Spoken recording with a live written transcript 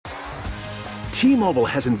T-Mobile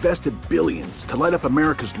has invested billions to light up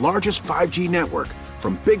America's largest 5G network,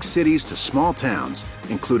 from big cities to small towns,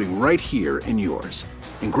 including right here in yours.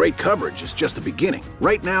 And great coverage is just the beginning.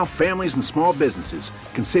 Right now, families and small businesses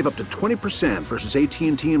can save up to 20% versus AT&T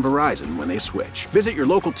and Verizon when they switch. Visit your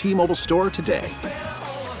local T-Mobile store today.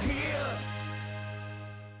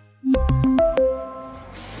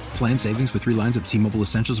 Plan savings with 3 lines of T-Mobile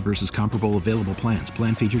Essentials versus comparable available plans.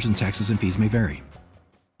 Plan features and taxes and fees may vary.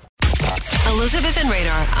 Elizabeth and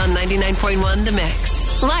Radar on 99.1 The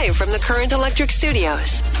Mix. Live from the Current Electric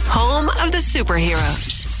Studios, home of the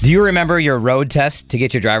superheroes. Do you remember your road test to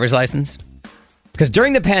get your driver's license? Because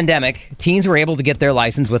during the pandemic, teens were able to get their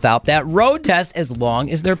license without that road test as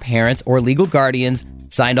long as their parents or legal guardians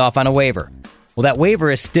signed off on a waiver. Well, that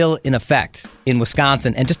waiver is still in effect in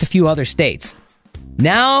Wisconsin and just a few other states.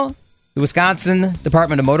 Now, the Wisconsin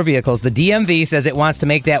Department of Motor Vehicles, the DMV, says it wants to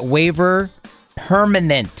make that waiver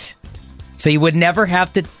permanent. So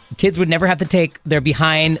kids would never have to take their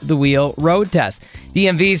behind-the-wheel road test.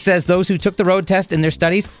 DMV says those who took the road test in their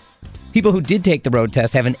studies, people who did take the road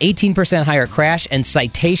test, have an 18% higher crash and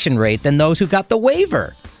citation rate than those who got the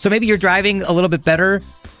waiver. So maybe you're driving a little bit better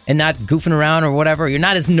and not goofing around or whatever. You're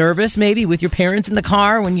not as nervous maybe with your parents in the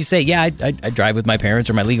car when you say, yeah, I drive with my parents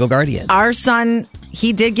or my legal guardian. Our son,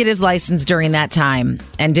 he did get his license during that time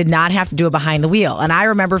and did not have to do it behind the wheel. And I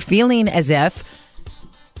remember feeling as if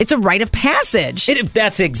it's a rite of passage.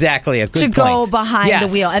 That's exactly a good point. To go behind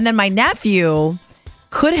the wheel. And then my nephew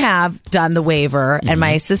could have done the waiver, and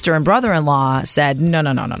my sister and brother-in-law said,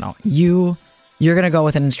 no. You're going to go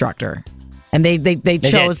with an instructor. And they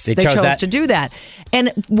chose to do that.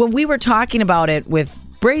 And when we were talking about it with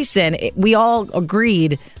Brayson, we all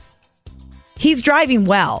agreed he's driving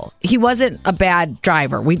well. He wasn't a bad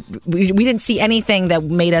driver. We didn't see anything that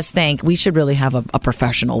made us think we should really have a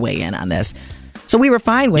professional weigh in on this. So we were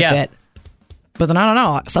fine with it. But then I don't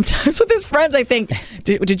know. Sometimes with his friends, I think,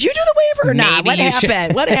 did you do the waiver or not? What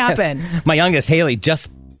happened? What happened? My youngest, Haley, just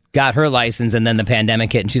got her license and then the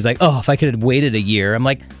pandemic hit. And she's like, oh, if I could have waited a year. I'm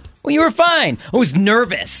like, well, you were fine. I was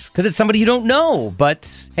nervous because it's somebody you don't know.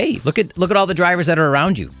 But hey, look at all the drivers that are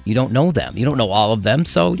around you. You don't know them. You don't know all of them.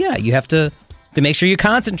 So yeah, you have to make sure you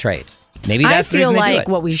concentrate. Maybe that's the reason they do it. I feel like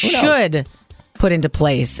what we should put into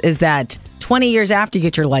place is that 20 years after you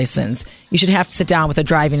get your license, you should have to sit down with a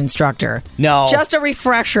driving instructor. No. Just a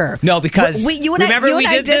refresher. No, because you and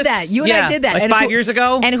I did that. You and I did that. Like 5 years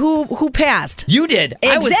ago? And who passed? You did.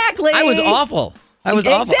 Exactly. I was awful.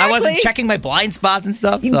 Awful. I wasn't checking my blind spots and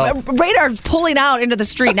stuff. So. Radar's pulling out into the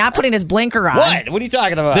street, not putting his blinker on. What are you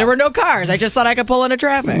talking about? There were no cars. I just thought I could pull into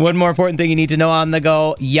traffic. One more important thing you need to know on the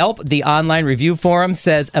go. Yelp, the online review forum,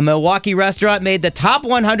 says a Milwaukee restaurant made the top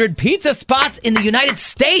 100 pizza spots in the United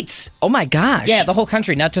States. Oh, my gosh. Yeah, the whole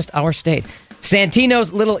country, not just our state.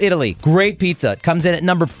 Santino's Little Italy, great pizza. It comes in at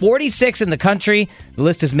number 46 in the country. The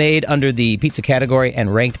list is made under the pizza category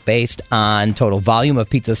and ranked based on total volume of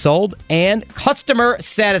pizza sold and customer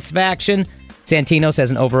satisfaction. Santino's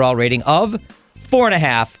has an overall rating of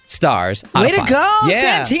 4.5 stars. Way to go,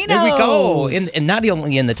 Santino's! Here we go. And not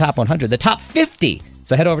only in the top 100, the top 50.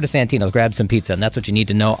 So head over to Santino's, grab some pizza, and that's what you need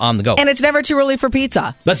to know on the go. And it's never too early for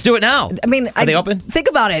pizza. Let's do it now. I mean, are they open? Think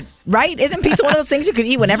about it, right? Isn't pizza one of those things you can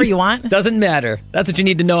eat whenever you want? Doesn't matter. That's what you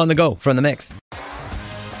need to know on the go from the Mix.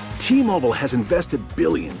 T-Mobile has invested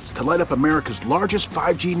billions to light up America's largest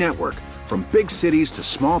 5G network, from big cities to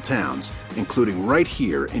small towns, including right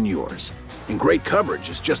here in yours. And great coverage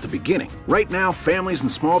is just the beginning. Right now, families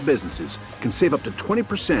and small businesses can save up to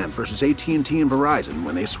 20% versus AT&T and Verizon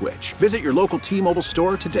when they switch. Visit your local T-Mobile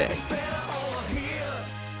store today.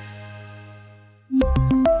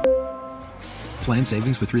 Plan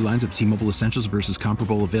savings with 3 lines of T-Mobile Essentials versus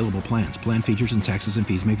comparable available plans. Plan features and taxes and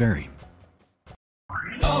fees may vary.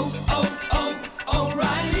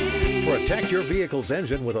 Protect your vehicle's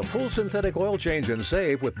engine with a full synthetic oil change and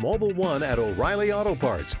save with Mobil 1 at O'Reilly Auto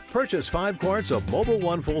Parts. Purchase 5 quarts of Mobil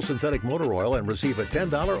 1 full synthetic motor oil and receive a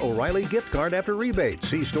 $10 O'Reilly gift card after rebate.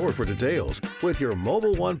 See store for details. With your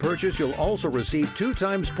Mobil 1 purchase, you'll also receive 2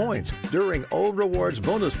 times points during O Rewards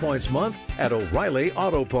Bonus Points Month at O'Reilly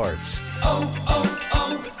Auto Parts.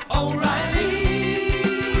 O'Reilly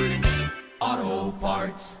Auto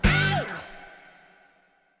Parts.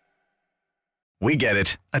 We get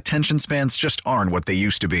it. Attention spans just aren't what they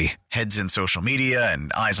used to be. Heads in social media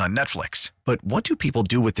and eyes on Netflix. But what do people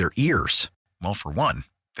do with their ears? Well, for one,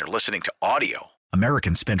 they're listening to audio.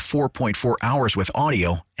 Americans spend 4.4 hours with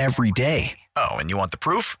audio every day. Oh, and you want the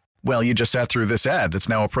proof? Well, you just sat through this ad that's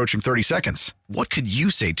now approaching 30 seconds. What could you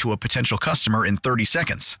say to a potential customer in 30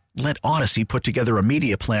 seconds? Let Odyssey put together a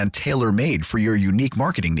media plan tailor-made for your unique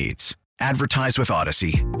marketing needs. Advertise with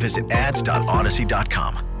Odyssey. Visit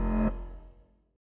ads.odyssey.com.